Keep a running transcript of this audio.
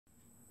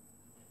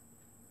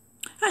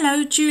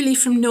Hello, Julie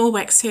from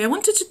Norwex here. I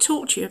wanted to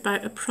talk to you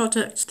about a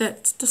product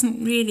that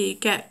doesn't really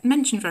get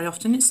mentioned very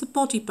often. It's the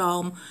body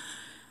balm.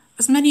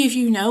 As many of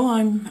you know,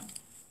 I'm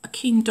a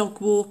keen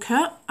dog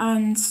walker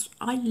and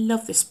I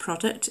love this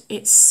product.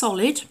 It's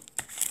solid.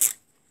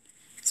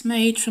 It's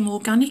made from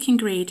organic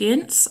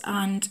ingredients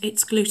and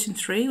it's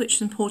gluten-free, which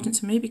is important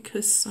to me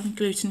because I'm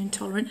gluten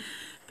intolerant.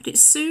 But it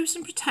soothes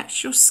and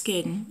protects your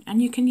skin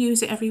and you can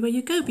use it everywhere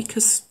you go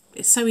because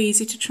it's so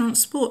easy to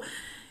transport.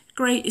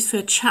 Great is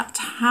for chapped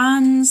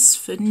hands,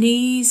 for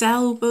knees,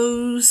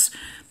 elbows,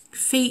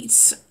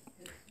 feet,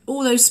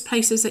 all those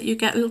places that you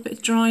get a little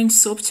bit dry and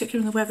sore,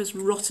 particularly when the weather's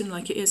rotten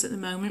like it is at the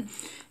moment.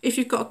 If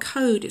you've got a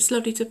cold, it's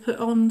lovely to put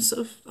on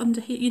sort of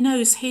under your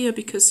nose here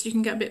because you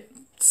can get a bit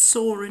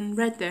sore and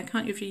red there,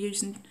 can't you, if you're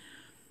using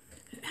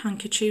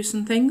handkerchiefs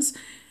and things.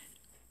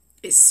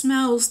 It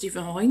smells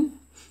divine.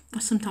 I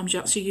sometimes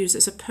actually use it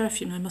as a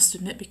perfume, I must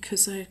admit,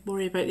 because I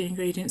worry about the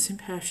ingredients in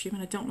perfume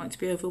and I don't like to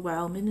be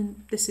overwhelming,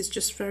 and this is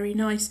just very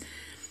nice.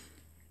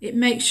 It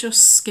makes your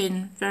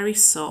skin very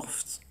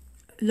soft,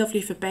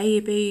 lovely for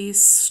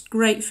babies,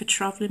 great for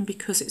travelling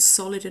because it's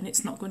solid and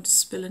it's not going to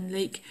spill and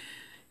leak.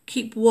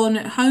 Keep one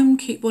at home,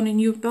 keep one in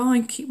your bar,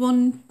 and keep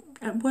one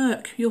at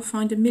work. You'll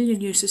find a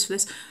million uses for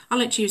this. I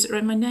like to use it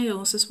around my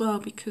nails as well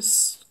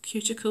because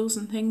cuticles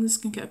and things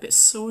can get a bit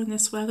sore in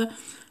this weather.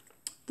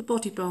 The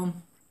body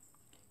balm.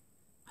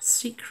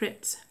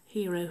 Secret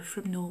hero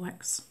from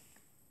Norwex.